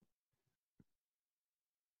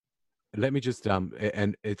let me just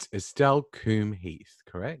and it's Estelle Coombe Heath,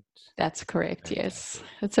 correct? That's correct. Yes. Fantastic.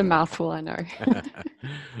 It's a Fantastic. mouthful, I know.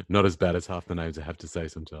 Not as bad as half the names I have to say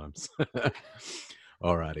sometimes.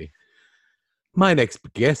 Alrighty. My next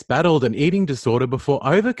guest battled an eating disorder before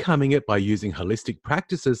overcoming it by using holistic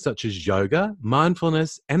practices such as yoga,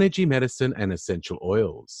 mindfulness, energy medicine, and essential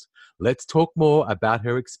oils. Let's talk more about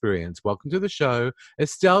her experience. Welcome to the show,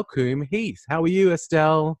 Estelle Coombe Heath. How are you,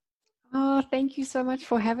 Estelle? Oh, thank you so much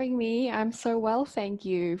for having me. I'm so well, thank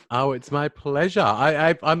you. Oh, it's my pleasure.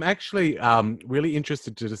 I'm actually really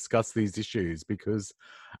interested to discuss these issues because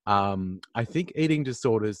I think eating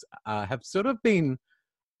disorders have sort of been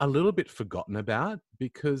a little bit forgotten about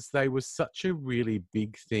because they were such a really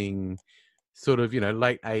big thing, sort of,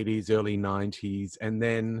 late 80s, early 90s. And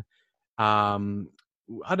then, um,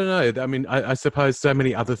 I don't know. I mean, I suppose so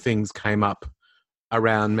many other things came up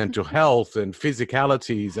around mental health and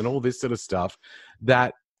physicalities and all this sort of stuff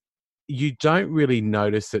that you don't really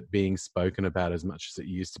notice it being spoken about as much as it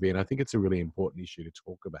used to be. And I think it's a really important issue to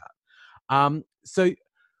talk about. So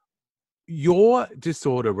your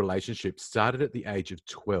disorder relationship started at the age of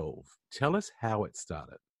 12. Tell us how it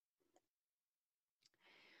started.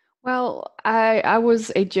 Well, I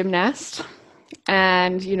was a gymnast,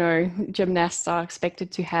 and gymnasts are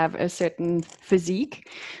expected to have a certain physique.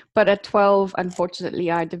 But at 12,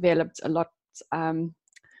 unfortunately, I developed a lot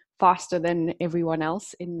faster than everyone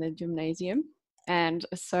else in the gymnasium. And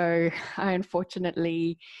so I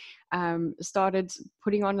unfortunately started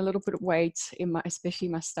putting on a little bit of weight in my, especially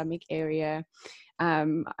my stomach area. I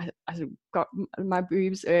got my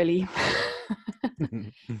boobs early.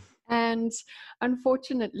 And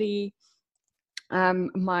unfortunately,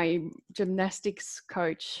 my gymnastics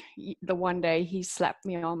coach, the one day he slapped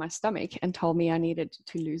me on my stomach and told me I needed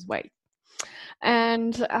to lose weight.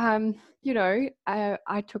 And,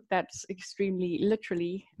 I took that extremely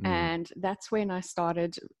literally. Mm, And that's when I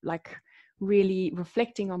started like really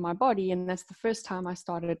reflecting on my body. And that's the first time I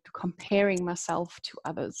started comparing myself to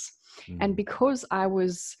others. And mm, because I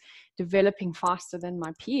was developing faster than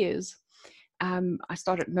my peers, I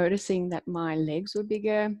started noticing that my legs were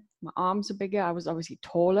bigger, my arms were bigger. I was obviously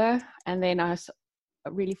taller. And then I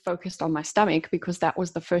really focused on my stomach because that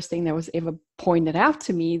was the first thing that was ever pointed out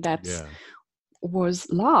to me that yeah. was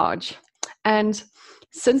large. And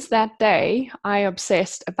since that day, I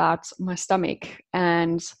obsessed about my stomach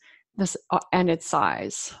and this and its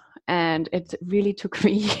size. And it really took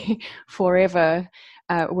me forever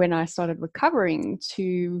when I started recovering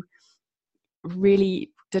to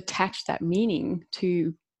really detach that meaning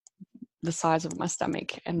to the size of my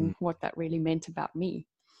stomach Mm. and what that really meant about me.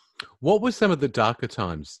 What were some of the darker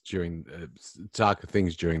times during darker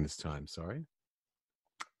things during this time? Sorry.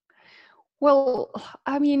 Well,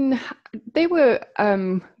 I mean, there were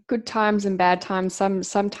good times and bad times.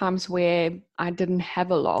 Sometimes where I didn't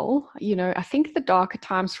have a lull. I think the darker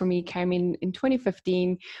times for me came in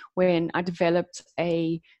 2015 when I developed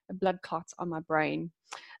a blood clot on my brain,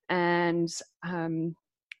 and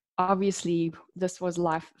obviously this was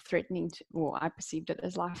life threatening, or I perceived it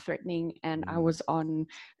as life threatening, and I Mm, was on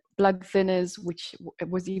blood thinners, which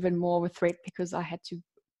was even more of a threat because I had to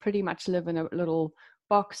pretty much live in a little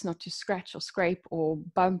box not to scratch or scrape or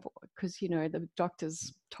bump because the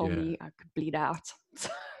doctors told yeah. me I could bleed out. So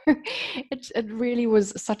it really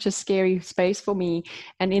was such a scary space for me.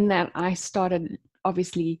 And in that I started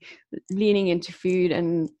obviously leaning into food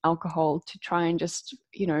and alcohol to try and just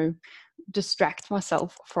distract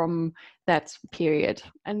myself from that period.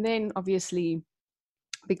 And then obviously,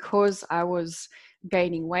 because I was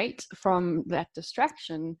gaining weight from that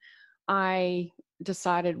distraction, I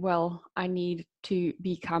decided, well, I need to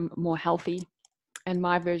become more healthy. And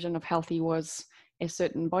my version of healthy was a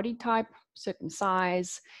certain body type, certain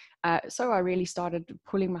size. So I really started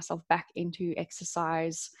pulling myself back into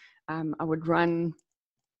exercise. I would run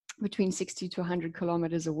between 60 to 100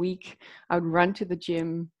 kilometers a week. I would run to the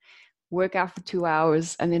gym, work out for 2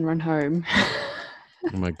 hours, and then run home.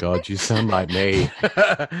 Oh my God, you sound like me.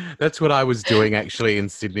 That's what I was doing actually in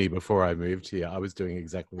Sydney before I moved here. I was doing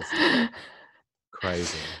exactly the same.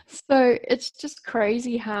 Crazy. So it's just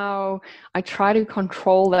crazy how I try to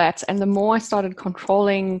control that. And the more I started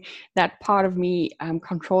controlling that part of me,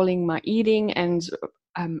 controlling my eating and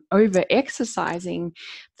over exercising,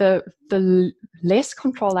 the less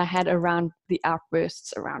control I had around the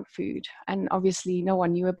outbursts around food. And obviously, no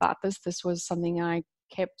one knew about this. This was something I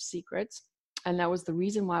kept secret, and that was the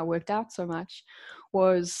reason why I worked out so much,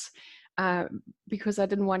 was uh, because I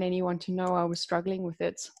didn't want anyone to know I was struggling with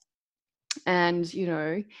it. And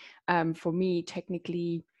for me,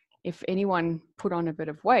 technically, if anyone put on a bit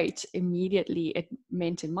of weight, immediately it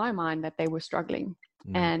meant in my mind that they were struggling.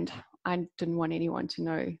 Mm, And I didn't want anyone to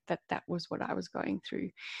know that that was what I was going through.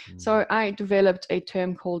 Mm. So I developed a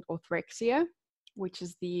term called orthorexia, which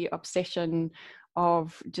is the obsession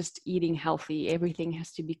of just eating healthy. Everything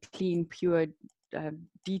has to be clean, pure,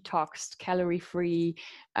 detoxed, calorie free,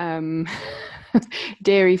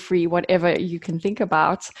 dairy free, whatever you can think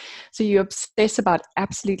about. So you obsess about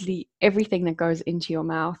absolutely everything that goes into your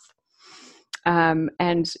mouth.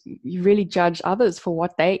 And you really judge others for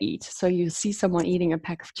what they eat. So you see someone eating a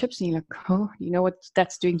pack of chips and you're like, oh, you know what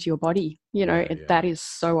that's doing to your body? That is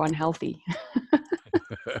so unhealthy.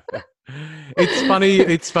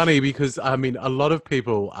 It's funny because I mean, a lot of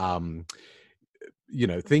people,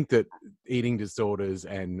 think that eating disorders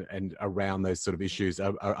and around those sort of issues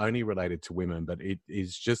are only related to women, but it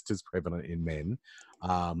is just as prevalent in men.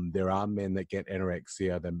 There are men that get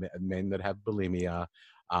anorexia, the men that have bulimia.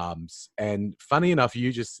 And funny enough,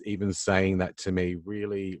 you just even saying that to me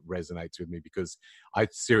really resonates with me, because I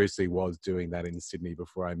seriously was doing that in Sydney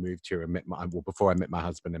before I moved here and before I met my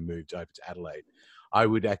husband and moved over to Adelaide. I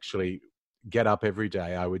would actually get up every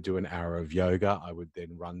day. I would do an hour of yoga. I would then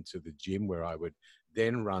run to the gym, where I would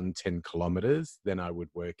then run 10 kilometers. Then I would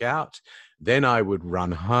work out. Then I would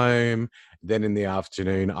run home. Then in the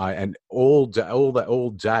afternoon, and all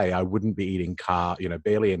day, I wouldn't be eating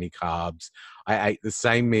barely any carbs. I ate the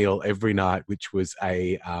same meal every night, which was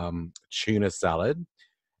a tuna salad.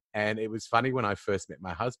 And it was funny when I first met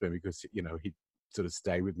my husband, because, he'd sort of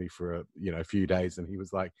stay with me for a few days, and he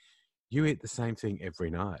was like, you eat the same thing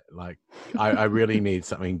every night. Like, I really need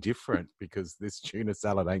something different, because this tuna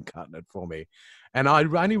salad ain't cutting it for me. And I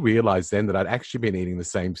only realized then that I'd actually been eating the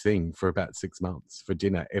same thing for about 6 months for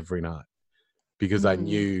dinner every night, because I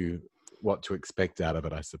knew what to expect out of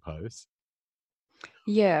it, I suppose.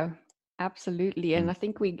 Yeah, absolutely. And I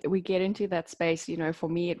think we get into that space. For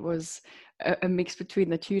me, it was a mix between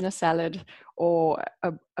the tuna salad or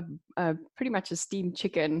a pretty much a steamed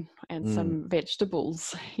chicken and some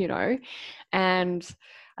vegetables, and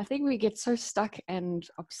I think we get so stuck and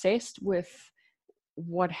obsessed with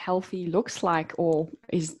what healthy looks like or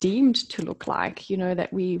is deemed to look like, that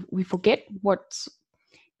we forget what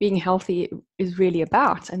being healthy is really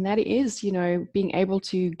about. And that is, being able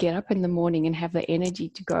to get up in the morning and have the energy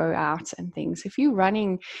to go out and things. If you're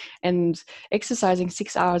running and exercising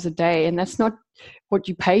 6 hours a day, and that's not what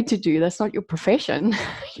you paid to do, that's not your profession,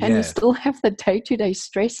 and you still have the day-to-day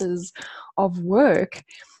stresses of work,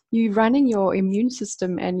 you're running your immune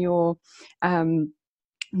system and your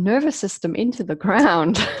nervous system into the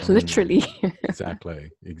ground, literally. Exactly.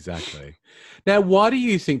 Now, why do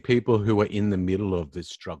you think people who are in the middle of this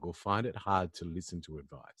struggle find it hard to listen to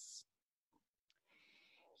advice?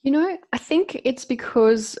 I think it's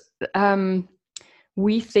because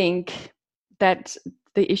we think that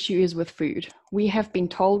the issue is with food. We have been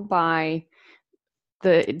told by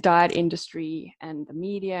the diet industry and the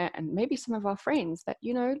media and maybe some of our friends that,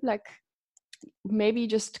 like, maybe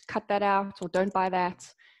just cut that out or don't buy that.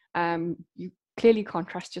 You clearly can't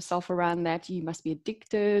trust yourself around that. You must be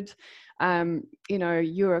addicted.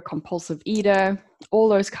 You're a compulsive eater, all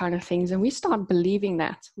those kind of things. And we start believing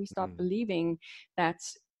that. We start believing that,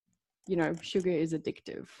 sugar is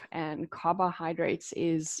addictive and carbohydrates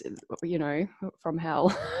is, from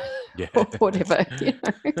hell, or whatever.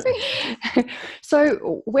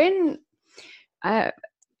 So when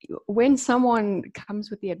someone comes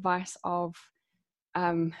with the advice of,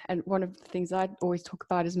 and one of the things I always talk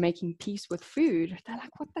about is making peace with food. They're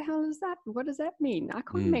like, what the hell is that? What does that mean? I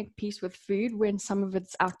can't make peace with food when some of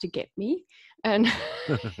it's out to get me and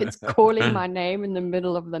it's calling my name in the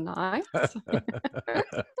middle of the night.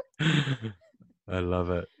 I love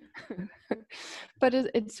it. But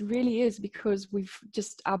it really is because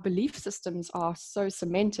our belief systems are so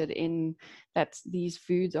cemented in that these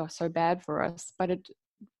foods are so bad for us, but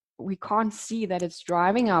we can't see that it's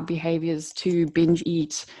driving our behaviors to binge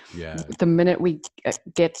eat the minute we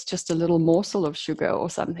get just a little morsel of sugar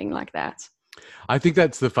or something like that. I think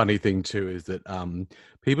that's the funny thing too, is that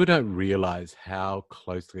people don't realize how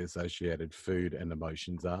closely associated food and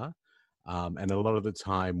emotions are. And a lot of the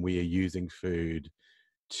time we are using food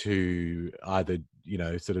to either,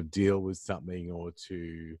 sort of deal with something, or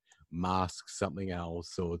to mask something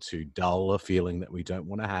else, or to dull a feeling that we don't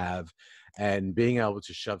want to have. And being able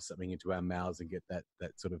to shove something into our mouths and get that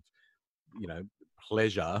sort of,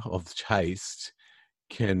 pleasure of taste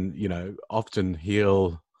can, often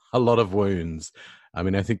heal a lot of wounds. I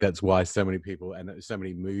mean, I think that's why so many people and so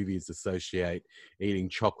many movies associate eating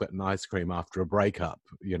chocolate and ice cream after a breakup.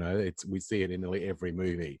 We see it in nearly every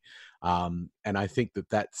movie. And I think that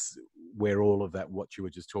that's where all of that, what you were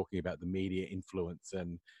just talking about, the media influence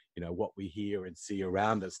and, you know, what we hear and see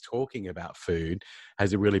around us talking about food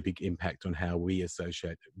has a really big impact on how we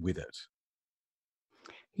associate with it.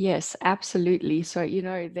 Yes, absolutely. So,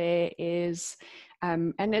 there is,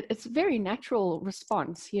 and it's a very natural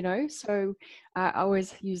response, So I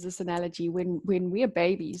always use this analogy when we are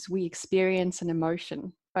babies, we experience an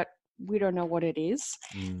emotion, but we don't know what it is.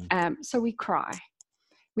 So we cry.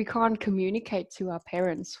 We can't communicate to our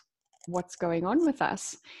parents what's going on with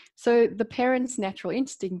us. So the parent's natural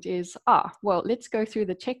instinct is, well, let's go through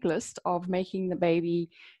the checklist of making the baby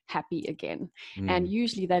happy again. And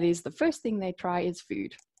usually that is the first thing they try is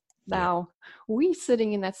food. Now, we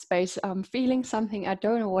sitting in that space, feeling something, I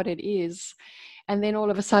don't know what it is. And then all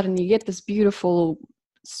of a sudden you get this beautiful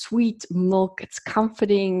sweet milk. It's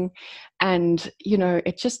comforting. And,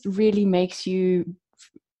 it just really makes you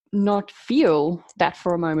not feel that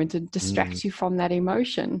for a moment. It distracts you from that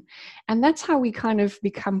emotion. And that's how we kind of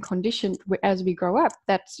become conditioned as we grow up.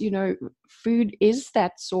 That's, food is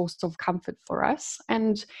that source of comfort for us.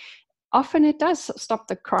 And often it does stop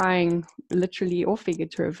the crying, literally or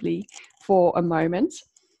figuratively, for a moment.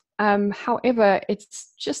 However,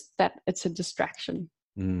 it's just that it's a distraction.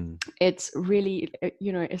 It's really,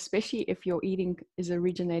 especially if your eating is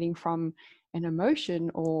originating from an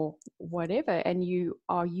emotion or whatever, and you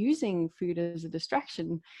are using food as a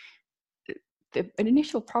distraction, an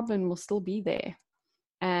initial problem will still be there.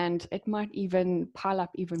 And it might even pile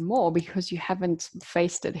up even more because you haven't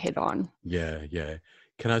faced it head on. Yeah, yeah.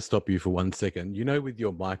 Can I stop you for 1 second? You know, with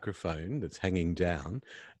your microphone that's hanging down,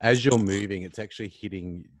 as you're moving, it's actually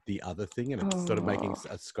hitting the other thing and it's sort of making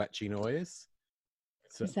a scratchy noise.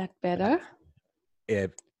 So, is that better? Yeah,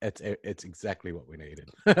 it's exactly what we needed.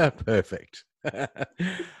 Perfect.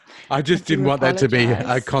 I just didn't want that to be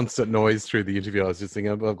a constant noise through the interview. I was just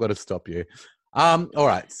thinking, I've got to stop you. All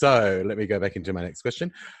right, so let me go back into my next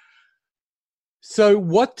question. So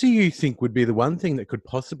what do you think would be the one thing that could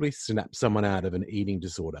possibly snap someone out of an eating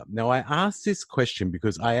disorder? Now, I asked this question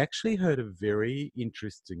because I actually heard a very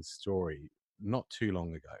interesting story not too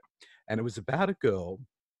long ago. And it was about a girl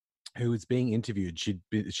who was being interviewed.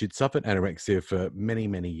 She'd suffered anorexia for many,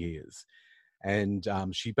 many years. And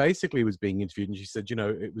she basically was being interviewed and she said,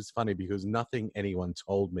 it was funny because nothing anyone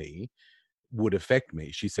told me would affect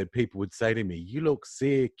me. She said people would say to me, you look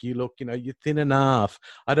sick, you look, you're thin enough.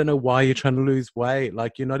 I don't know why you're trying to lose weight.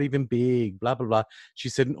 Like, you're not even big, blah, blah, blah. She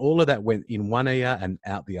said, and all of that went in one ear and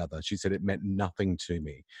out the other. She said it meant nothing to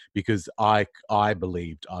me because I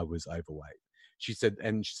believed I was overweight. She said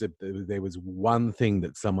there was one thing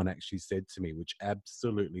that someone actually said to me, which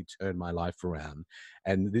absolutely turned my life around.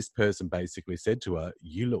 And this person basically said to her,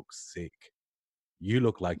 you look sick. You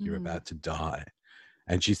look like you're about to die.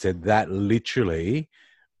 And she said that literally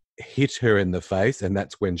hit her in the face. And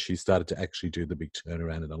that's when she started to actually do the big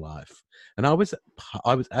turnaround in her life. And I was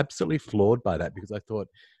absolutely floored by that because I thought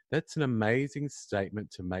that's an amazing statement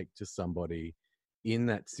to make to somebody in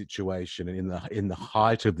that situation and in the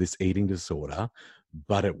height of this eating disorder,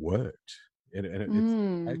 but it worked. And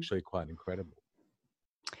it's actually quite incredible.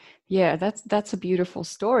 Yeah, that's a beautiful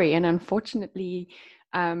story. And unfortunately,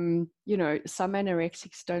 some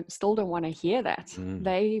anorexics still don't want to hear that.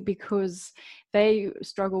 Because they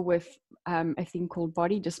struggle with a thing called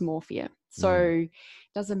body dysmorphia. So it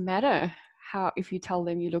doesn't matter if you tell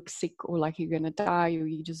them you look sick or like you're going to die or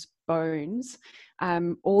you just bones,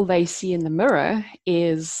 all they see in the mirror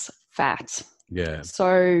is fat. Yeah.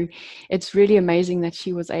 So it's really amazing that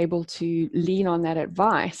she was able to lean on that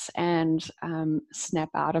advice and snap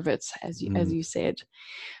out of it, as you said.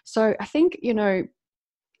 So I think,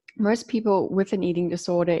 most people with an eating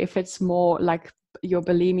disorder, if it's more like your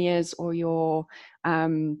bulimias or your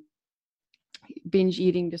binge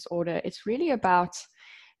eating disorder, it's really about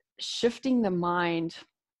shifting the mind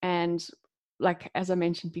and, like, as I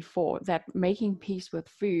mentioned before, that making peace with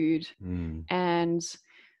food and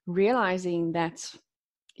realizing that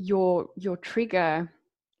your trigger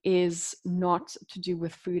is not to do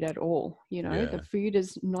with food at all. The food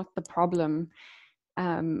is not the problem.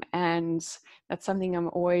 And that's something I'm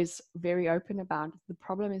always very open about. The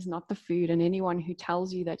problem is not the food, and anyone who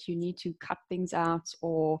tells you that you need to cut things out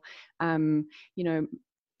or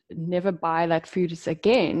never buy that food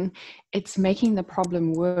again, it's making the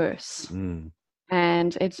problem worse.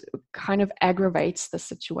 And it kind of aggravates the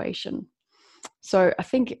situation. So I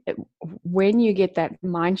think when you get that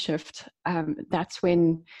mind shift, that's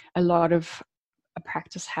when a lot of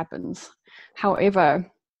practice happens.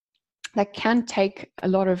 However, that can take a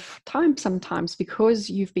lot of time sometimes because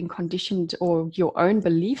you've been conditioned, or your own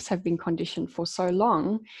beliefs have been conditioned for so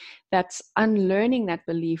long, that unlearning that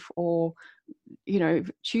belief or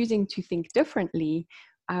choosing to think differently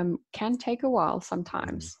can take a while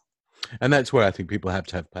sometimes. And that's where I think people have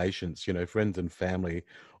to have patience, you know, friends and family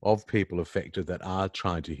of people affected that are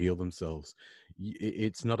trying to heal themselves.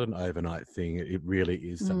 It's not an overnight thing. It really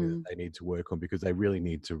is something that Mm. they need to work on, because they really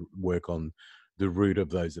need to work on the root of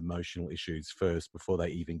those emotional issues first before they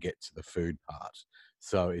even get to the food part.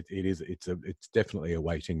 So it's definitely a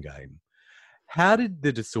waiting game. How did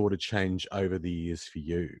the disorder change over the years for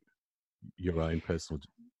you, your own personal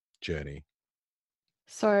journey?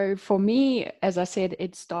 So for me, as I said,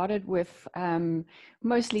 it started with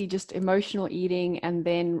mostly just emotional eating and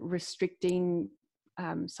then restricting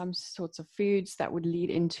some sorts of foods that would lead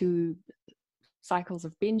into cycles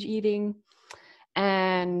of binge eating.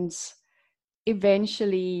 And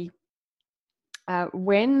eventually,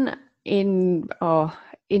 when in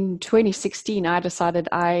 2016, I decided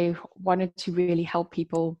I wanted to really help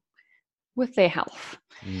people with their health.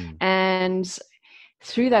 Mm. And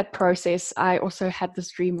through that process, I also had this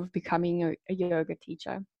dream of becoming a yoga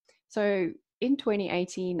teacher. So in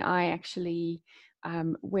 2018, I actually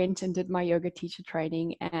went and did my yoga teacher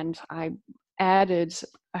training, and I added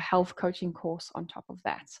a health coaching course on top of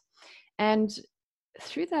that. And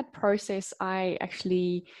through that process, I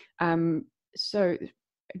actually, so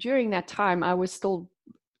during that time, I was still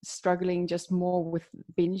struggling just more with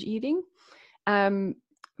binge eating. Um,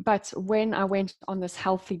 but when I went on this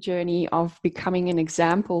healthy journey of becoming an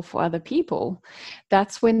example for other people,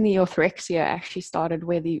 that's when the orthorexia actually started,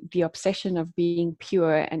 where the obsession of being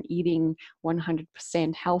pure and eating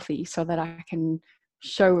 100% healthy so that I can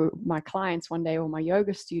show my clients one day, or my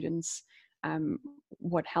yoga students,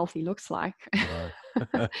 what healthy looks like.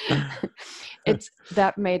 Right. It's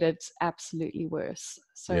that made it absolutely worse.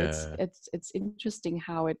 So Yeah. it's interesting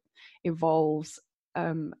how it evolves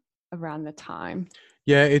around the time.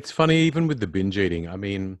 Yeah, it's funny even with the binge eating. I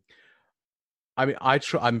mean,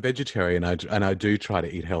 I'm vegetarian, and I do try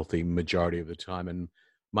to eat healthy majority of the time. And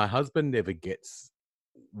my husband never gets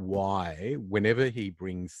why, whenever he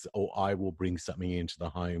brings, or I will bring something into the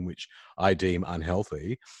home which I deem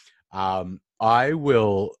unhealthy, I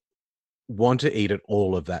will want to eat it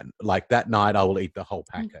all of that. Like that night, I will eat the whole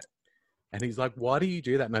packet. And he's like, "Why do you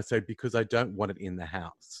do that?" And I said, "Because I don't want it in the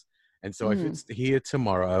house. And so if Mm. it's here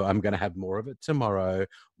tomorrow, I'm going to have more of it tomorrow,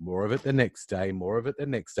 more of it the next day, more of it the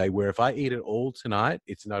next day. Where if I eat it all tonight,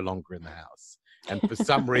 it's no longer in the house." And for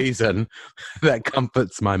some reason, that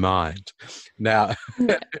comforts my mind. Now,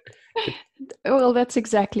 Well, that's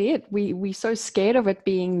exactly it. We're so scared of it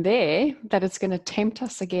being there that it's going to tempt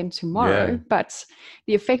us again yeah, tomorrow. But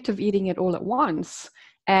the effect of eating it all at once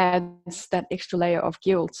adds that extra layer of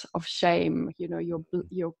guilt, of shame. You know,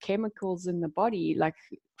 your chemicals in the body like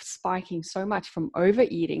spiking so much from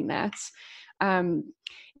overeating that. Um,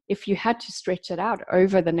 if you had to stretch it out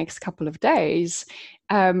over the next couple of days,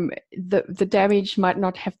 the damage might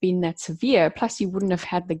not have been that severe. Plus, you wouldn't have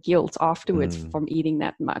had the guilt afterwards mm, from eating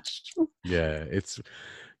that much. yeah, it's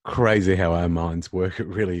crazy how our minds work. It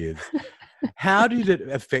really is. How did it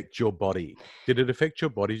affect your body? Did it affect your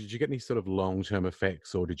body? Did you get any sort of long-term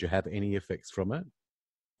effects, or did you have any effects from it?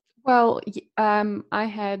 Well, I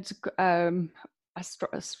had a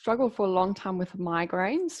struggle for a long time with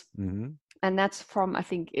migraines. Hmm. And that's from, I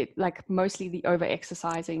think, it like mostly the over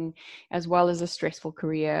exercising, as well as a stressful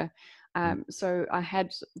career. So I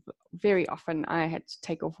had very often I had to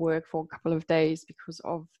take off work for a couple of days because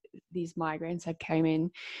of these migraines that came in.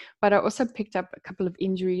 But I also picked up a couple of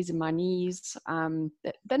injuries in my knees.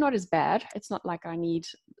 They're not as bad. It's not like I need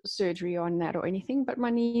surgery on that or anything, but my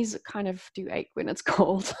knees kind of do ache when it's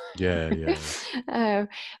cold. Yeah, yeah.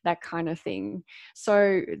 That kind of thing.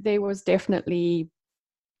 So there was definitely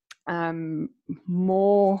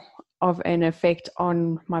more of an effect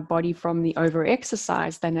on my body from the over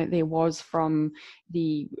exercise than there was from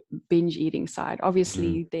the binge eating side. Mm.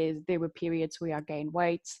 Obviously, there were periods where I gained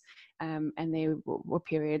weight, and there were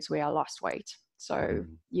periods where I lost weight. So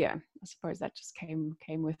Mm. yeah, I suppose that just came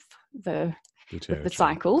with the The with the territory.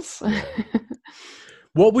 cycles. Yeah.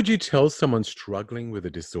 What would you tell someone struggling with a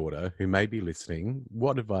disorder who may be listening?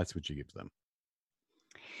 What advice would you give them?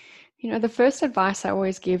 You know, the first advice I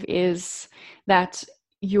always give is that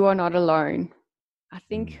you are not alone. I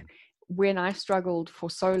think Mm. when I struggled for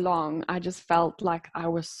so long, I just felt like I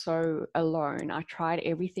was so alone. I tried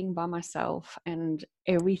everything by myself, and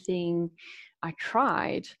everything I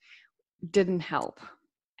tried didn't help.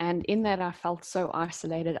 And in that, I felt so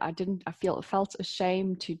isolated. Felt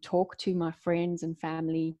ashamed to talk to my friends and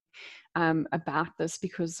family about this,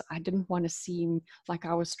 because I didn't want to seem like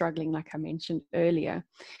I was struggling, like I mentioned earlier.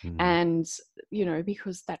 Mm. And, you know,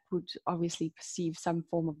 because that would obviously perceive some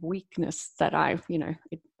form of weakness that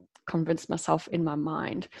it convinced myself in my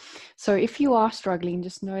mind. So if you are struggling,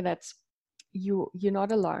 just know that you're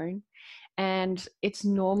not alone. And it's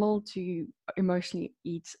normal to emotionally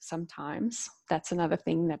eat sometimes. That's another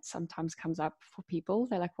thing that sometimes comes up for people.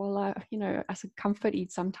 They're like, well, as a comfort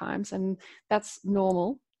eat sometimes, and that's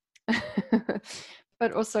normal.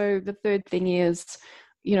 But also the third thing is,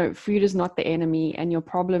 food is not the enemy, and your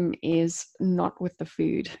problem is not with the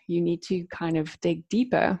food. You need to kind of dig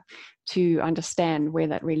deeper to understand where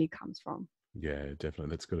that really comes from. Yeah, definitely.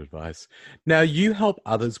 That's good advice. Now, you help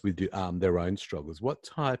others with their own struggles. What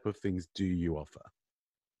type of things do you offer?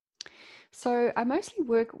 So I mostly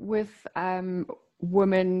work with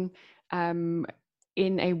women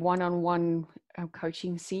in a one-on-one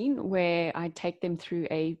coaching scene, where I take them through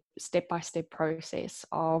a step-by-step process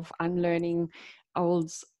of unlearning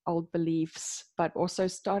old beliefs, but also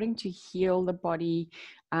starting to heal the body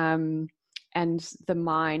and the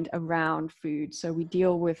mind around food. So we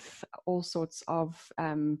deal with all sorts of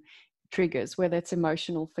triggers, whether it's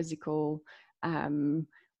emotional, physical,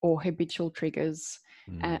 or habitual triggers.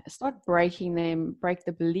 Start breaking them, break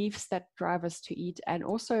the beliefs that drive us to eat. And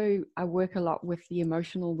also I work a lot with the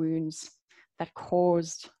emotional wounds that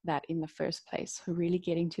caused that in the first place. So really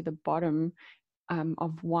getting to the bottom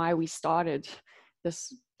of why we started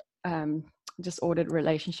this disordered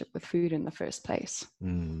relationship with food in the first place.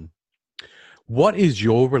 What is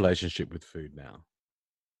your relationship with food now?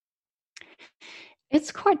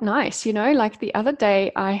 It's quite nice, like the other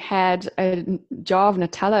day I had a jar of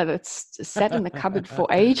Nutella that's sat in the cupboard for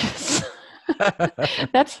ages.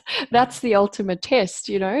 That's the ultimate test,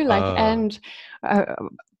 and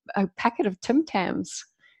a packet of Tim Tams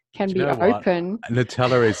can be open.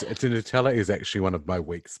 Nutella is actually one of my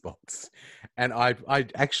weak spots. And I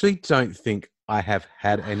actually don't think I have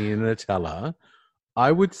had any Nutella,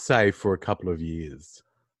 I would say, for a couple of years.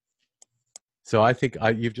 So I think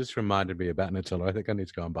you've just reminded me about Nutella. I think I need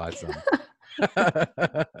to go and buy some.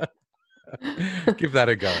 Give that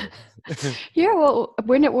a go. Yeah, well,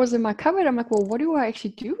 when it was in my cupboard, I'm like, well, what do I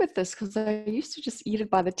actually do with this? Because I used to just eat it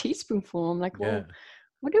by the teaspoonful. I'm like, well,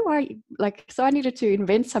 what do I like? So I needed to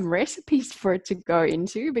invent some recipes for it to go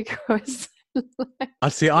into, because I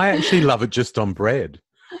see. I actually love it just on bread.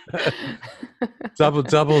 double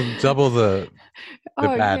the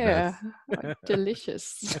badness. Yeah.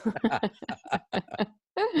 Delicious.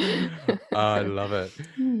 I love it.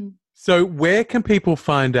 So where can people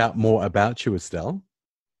find out more about you, Estelle?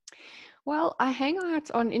 Well, I hang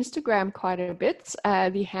out on Instagram quite a bit.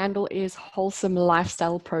 The handle is Wholesome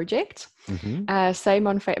Lifestyle Project. Same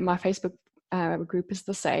on my Facebook group is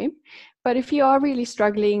the same. But if you are really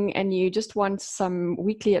struggling and you just want some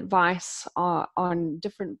weekly advice on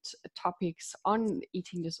different topics on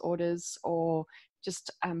eating disorders, or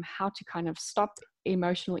just how to kind of stop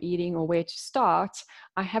emotional eating or where to start,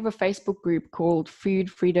 I have a Facebook group called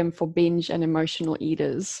Food Freedom for Binge and Emotional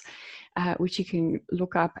Eaters, which you can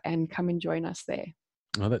look up and come and join us there.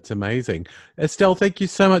 Oh, that's amazing. Estelle, thank you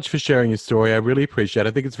so much for sharing your story. I really appreciate it.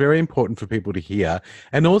 I think it's very important for people to hear,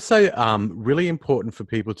 and also really important for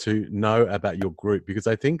people to know about your group, because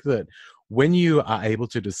I think that when you are able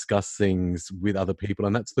to discuss things with other people,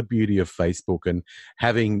 and that's the beauty of Facebook and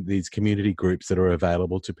having these community groups that are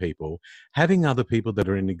available to people, having other people that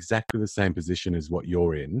are in exactly the same position as what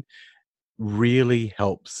you're in really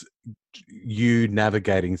helps you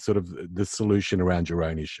navigating sort of the solution around your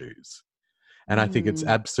own issues. And I think it's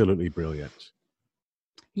absolutely brilliant.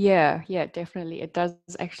 Yeah, definitely. It does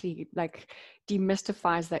actually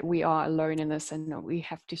demystifies that we are alone in this and that we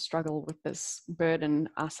have to struggle with this burden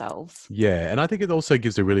ourselves. Yeah, and I think it also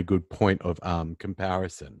gives a really good point of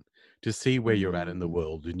comparison to see where you're at in the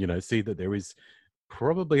world, and see that there is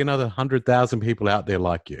probably another 100,000 people out there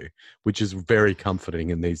like you, which is very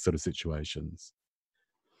comforting in these sort of situations.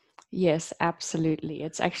 Yes, absolutely.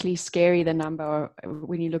 It's actually scary, the number,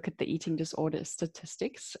 when you look at the eating disorder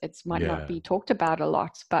statistics. It might not be talked about a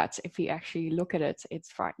lot, but if you actually look at it, it's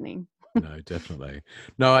frightening. No, definitely.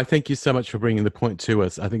 No, I thank you so much for bringing the point to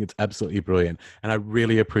us. I think it's absolutely brilliant, and I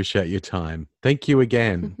really appreciate your time. Thank you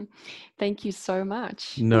again. Thank you so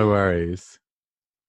much. No worries.